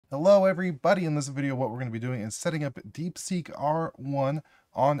Hello everybody, in this video what we're going to be doing is setting up DeepSeek R1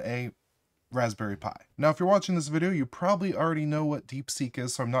 on a Raspberry Pi. Now if you're watching this video you probably already know what DeepSeek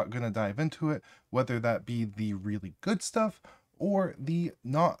is, so I'm not going to dive into it, whether that be the really good stuff or the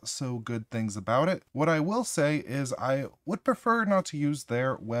not so good things about it. What I will say is I would prefer not to use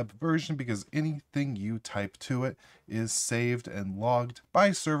their web version because anything you type to it is saved and logged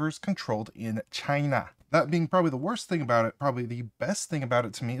by servers controlled in China. That being probably the worst thing about it, probably the best thing about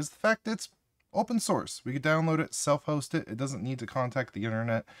it to me is the fact it's open source. We could download it, self-host it. It doesn't need to contact the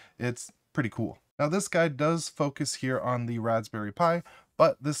internet. It's pretty cool. Now this guide does focus here on the Raspberry Pi,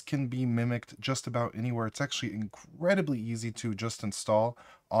 but this can be mimicked just about anywhere. It's actually incredibly easy to just install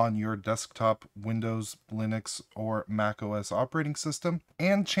on your desktop, Windows, Linux, or Mac OS operating system.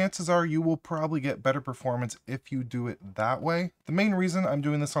 And chances are you will probably get better performance if you do it that way. The main reason I'm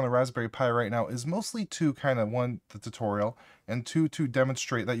doing this on the Raspberry Pi right now is mostly to kind of, one, the tutorial, and two, to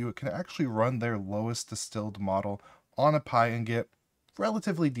demonstrate that you can actually run their lowest distilled model on a Pi and get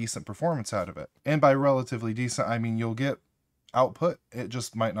relatively decent performance out of it. And by relatively decent, I mean you'll get output, it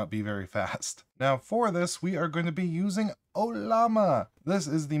just might not be very fast. Now for this, we are going to be using Ollama. This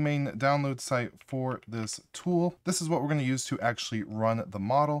is the main download site for this tool. This is what we're going to use to actually run the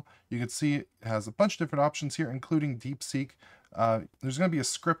model. You can see it has a bunch of different options here, including DeepSeek. There's going to be a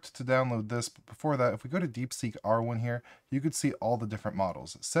script to download this, but before that, if we go to DeepSeek R1 here, you could see all the different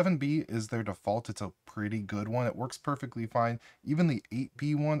models. 7B is their default. It's a pretty good one. It works perfectly fine. Even the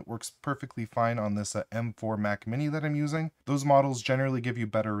 8B one works perfectly fine on this M4 Mac Mini that I'm using. Those models generally give you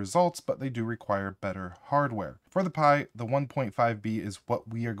better results, but they do require better hardware. For the Pi, the 1.5B is what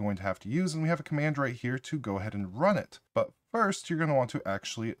we are going to have to use, and we have a command right here to go ahead and run it. But first, you're going to want to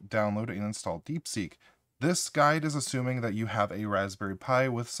actually download and install DeepSeek. This guide is assuming that you have a Raspberry Pi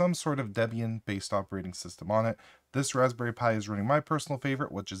with some sort of Debian-based operating system on it. This Raspberry Pi is running my personal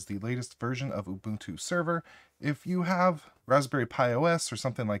favorite, which is the latest version of Ubuntu Server. If you have Raspberry Pi OS or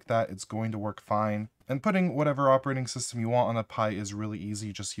something like that, it's going to work fine. And putting whatever operating system you want on a Pi is really easy.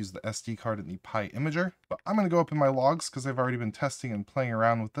 You just use the SD card in the Pi imager. But I'm going to go up in my logs because I've already been testing and playing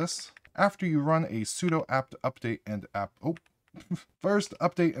around with this. After you run a sudo apt update and first,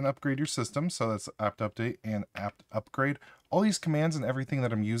 update and upgrade your system. So that's apt update and apt upgrade. All these commands and everything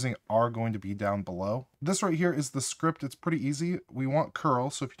that I'm using are going to be down below. This right here is the script. It's pretty easy. We want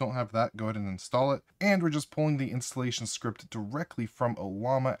curl, so if you don't have that, go ahead and install it. And we're just pulling the installation script directly from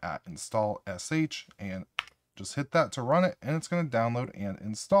Ollama at install sh, and just hit that to run it, and it's going to download and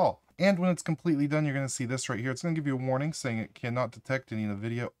install. And when it's completely done, you're going to see this right here. It's going to give you a warning saying it cannot detect any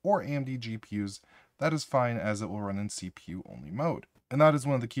NVIDIA or AMD GPUs. That is fine, as it will run in CPU only mode. And that is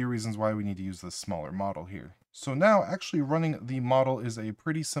one of the key reasons why we need to use this smaller model here. So now actually running the model is a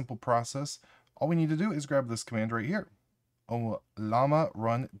pretty simple process. All we need to do is grab this command right here. Ollama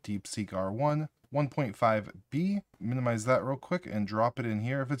run DeepSeek R1 1.5B. Minimize that real quick and drop it in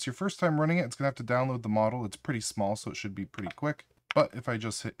here. If it's your first time running it, it's going to have to download the model. It's pretty small, so it should be pretty quick. But if I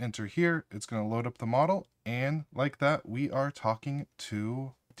just hit enter here, it's going to load up the model. And like that, we are talking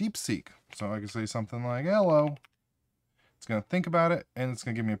to DeepSeek. So I can say something like, hello. It's going to think about it, and it's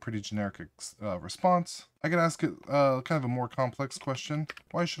going to give me a pretty generic response. I could ask it kind of a more complex question.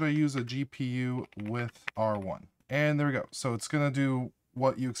 Why should I use a GPU with R1? And there we go. So it's going to do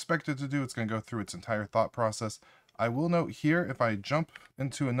what you expect it to do. It's going to go through its entire thought process. I will note here, if I jump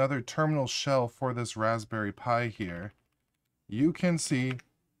into another terminal shell for this Raspberry Pi here, you can see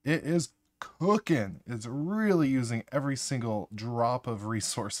it is cooking. It's really using every single drop of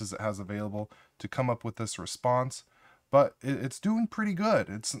resources it has available to come up with this response. But it's doing pretty good.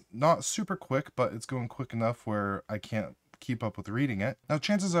 It's not super quick, but it's going quick enough where I can't keep up with reading it. Now,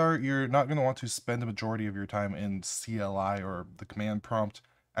 chances are you're not going to want to spend the majority of your time in CLI or the command prompt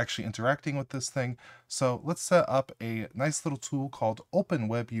actually interacting with this thing. So let's set up a nice little tool called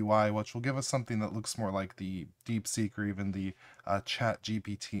OpenWebUI, which will give us something that looks more like the DeepSeek or even the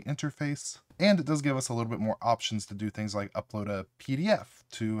ChatGPT interface. And it does give us a little bit more options to do things like upload a PDF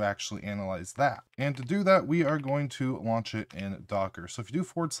to actually analyze that. And to do that, we are going to launch it in Docker. So if you do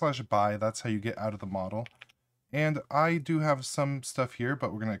 /buy, that's how you get out of the model. And I do have some stuff here,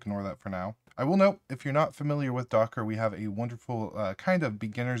 but we're going to ignore that for now. I will note, if you're not familiar with Docker, we have a wonderful kind of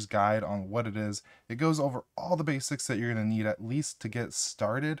beginner's guide on what it is. It goes over all the basics that you're going to need at least to get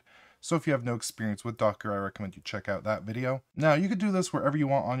started. So if you have no experience with Docker, I recommend you check out that video. Now, you could do this wherever you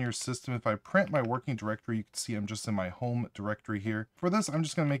want on your system. If I print my working directory, you can see I'm just in my home directory here. For this, I'm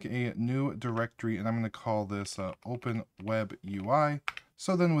just going to make a new directory, and I'm going to call this OpenWebUI.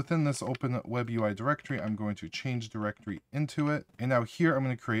 So then within this OpenWebUI directory, I'm going to change directory into it. And now here I'm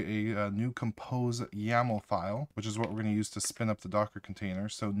going to create a new compose YAML file, which is what we're going to use to spin up the Docker container.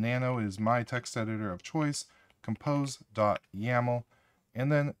 So nano is my text editor of choice, compose.yaml,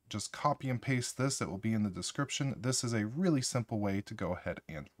 and then just copy and paste this. It will be in the description. This is a really simple way to go ahead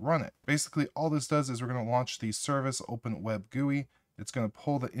and run it. Basically, all this does is we're going to launch the service OpenWebGUI. It's going to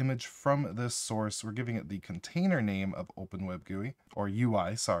pull the image from this source. We're giving it the container name of OpenWebGUI, or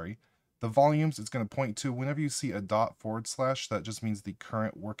UI, sorry. The volumes it's going to point to, whenever you see a // that just means the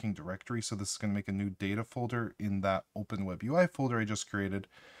current working directory. So this is going to make a new data folder in that OpenWebUI folder I just created.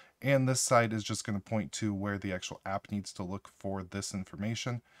 And this side is just going to point to where the actual app needs to look for this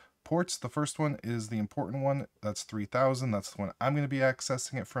information. Ports, the first one is the important one. That's 3000. That's the one I'm going to be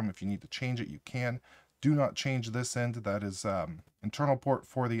accessing it from. If you need to change it, you can. Do not change this end. That is internal port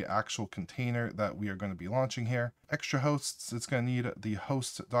for the actual container that we are going to be launching here. Extra hosts, it's going to need the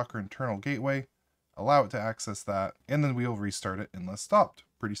host Docker internal gateway. Allow it to access that, and then we'll restart it unless stopped.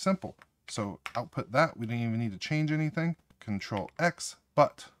 Pretty simple. So output that. We didn't even need to change anything. Control X,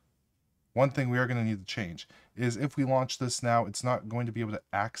 but one thing we are going to need to change is if we launch this now, it's not going to be able to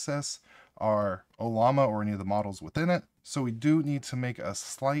access our Ollama or any of the models within it. So we do need to make a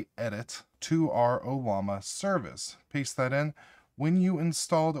slight edit to our Ollama service. Paste that in. When you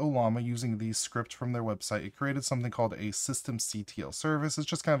installed Ollama using the script from their website, it created something called a systemctl service. It's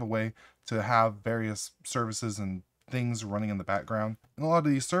just kind of a way to have various services and things running in the background. And a lot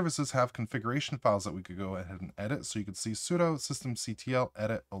of these services have configuration files that we could go ahead and edit. So you could see sudo systemctl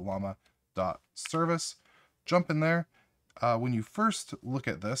edit ollama.service. Jump in there. When you first look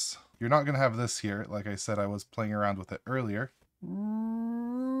at this, you're not going to have this here. Like I said, I was playing around with it earlier.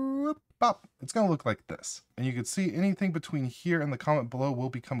 It's going to look like this. And you can see anything between here and the comment below will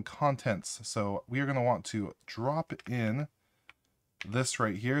become contents. So we are going to want to drop in this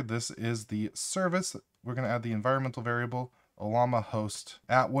right here. This is the service. We're going to add the environmental variable Ollama host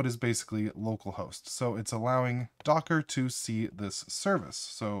at what is basically localhost. So it's allowing Docker to see this service.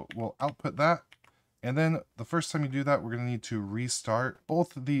 So we'll output that. And then the first time you do that, we're going to need to restart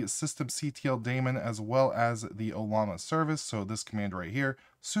both the systemctl daemon as well as the Ollama service. So this command right here,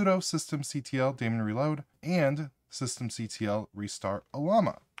 sudo systemctl daemon reload and systemctl restart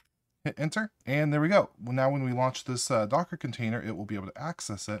Ollama. Hit enter, and there we go. Now when we launch this Docker container, it will be able to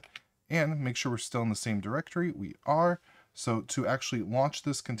access it and make sure we're still in the same directory. We are. So to actually launch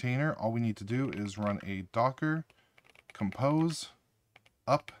this container, all we need to do is run a docker compose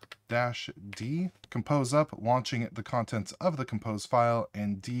up-d, compose up, launching the contents of the compose file,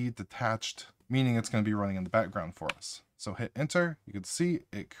 and d detached, meaning it's going to be running in the background for us. So hit enter, you can see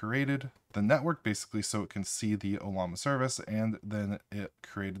it created the network basically so it can see the Ollama service, and then it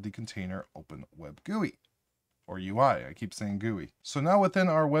created the container OpenWebGUI, or UI, I keep saying GUI. So now within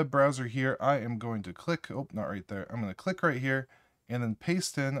our web browser here, I am going to click, oh, not right there, I'm going to click right here, and then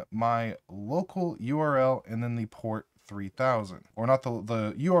paste in my local URL and then the port 3000, or not the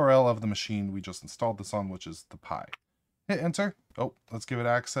URL of the machine we just installed this on, which is the Pi. Hit enter. Oh, let's give it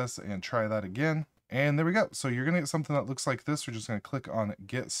access and try that again. And there we go. So you're going to get something that looks like this. We're just going to click on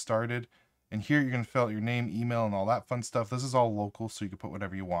get started. And here you're going to fill out your name, email, and all that fun stuff. This is all local, so you can put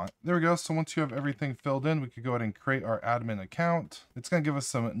whatever you want. There we go. So once you have everything filled in, we could go ahead and create our admin account. It's going to give us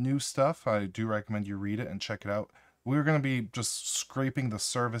some new stuff. I do recommend you read it and check it out. We're going to be just scraping the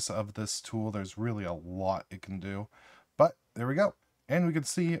service of this tool. There's really a lot it can do. But there we go. And we can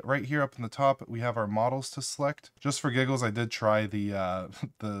see right here up in the top, we have our models to select. Just for giggles, I did try the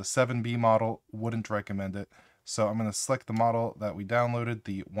 7B model, wouldn't recommend it. So I'm going to select the model that we downloaded,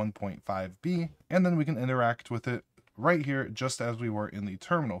 the 1.5B, and then we can interact with it right here, just as we were in the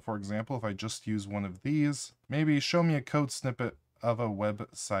terminal. For example, if I just use one of these, maybe show me a code snippet of a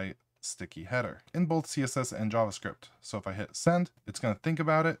website sticky header in both CSS and JavaScript. So if I hit send, it's going to think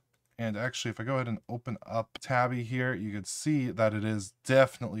about it. And actually, if I go ahead and open up Tabby here, you can see that it is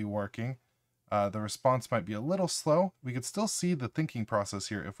definitely working. The response might be a little slow. We could still see the thinking process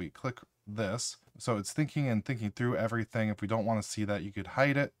here if we click this. So it's thinking and thinking through everything. If we don't want to see that, you could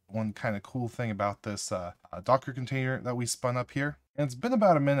hide it. One kind of cool thing about this Docker container that we spun up here. And it's been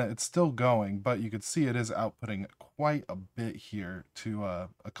about a minute. It's still going, but you could see it is outputting quite a bit here to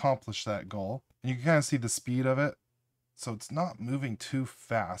accomplish that goal. And you can kind of see the speed of it. So it's not moving too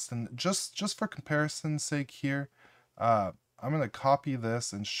fast. And just for comparison's sake here, I'm going to copy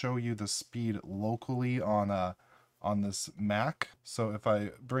this and show you the speed locally on this Mac. So if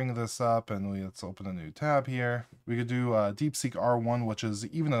I bring this up and let's open a new tab here, we could do DeepSeek R1, which is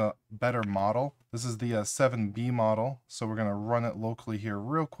even a better model. This is the 7B model. So we're going to run it locally here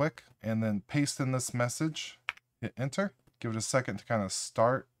real quick and then paste in this message, hit enter. Give it a second to kind of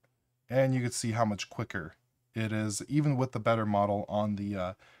start, and you can see how much quicker it is, even with the better model on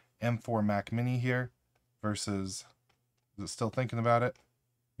the M4 Mac Mini here versus, is it still thinking about it?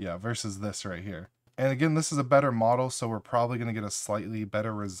 Yeah, versus this right here. And again, this is a better model, so we're probably going to get a slightly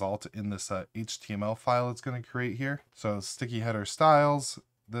better result in this HTML file it's going to create here. So sticky header styles,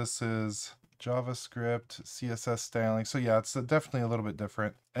 this is JavaScript, CSS styling. So yeah, it's definitely a little bit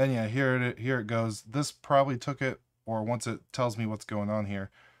different. And yeah, here it goes. This probably took it, or once it tells me what's going on here,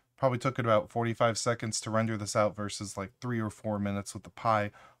 probably took it about 45 seconds to render this out versus like 3 or 4 minutes with the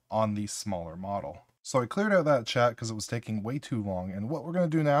Pi on the smaller model. So I cleared out that chat because it was taking way too long. And what we're going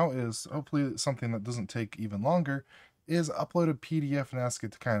to do now is, hopefully something that doesn't take even longer, is upload a PDF and ask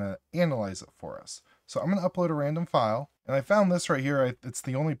it to kind of analyze it for us. So I'm going to upload a random file. And I found this right here. It's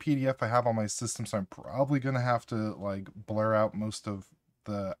the only PDF I have on my system, so I'm probably going to have to like blur out most of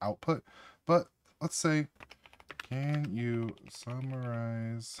the output. But let's say, can you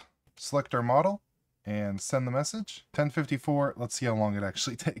summarize? Select our model and send the message. 1054. Let's see how long it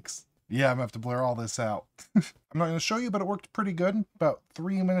actually takes. Yeah, I'm gonna have to blur all this out. I'm not gonna show you, but it worked pretty good. About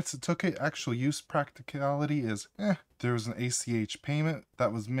 3 minutes it took it. Actual use practicality is There was an ACH payment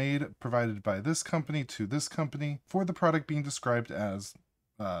that was made, provided by this company to this company for the product being described as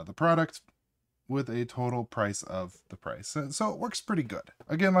the product with a total price of the price. So it works pretty good.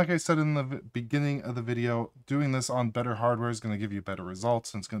 Again, like I said in the beginning of the video, doing this on better hardware is going to give you better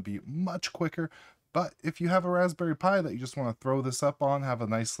results, and it's going to be much quicker. But if you have a Raspberry Pi that you just want to throw this up on, have a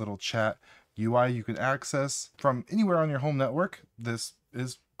nice little chat UI you can access from anywhere on your home network, this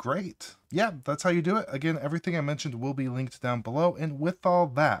is great. Yeah, that's how you do it. Again, everything I mentioned will be linked down below. And with all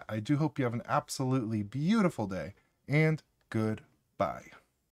that, I do hope you have an absolutely beautiful day, and goodbye.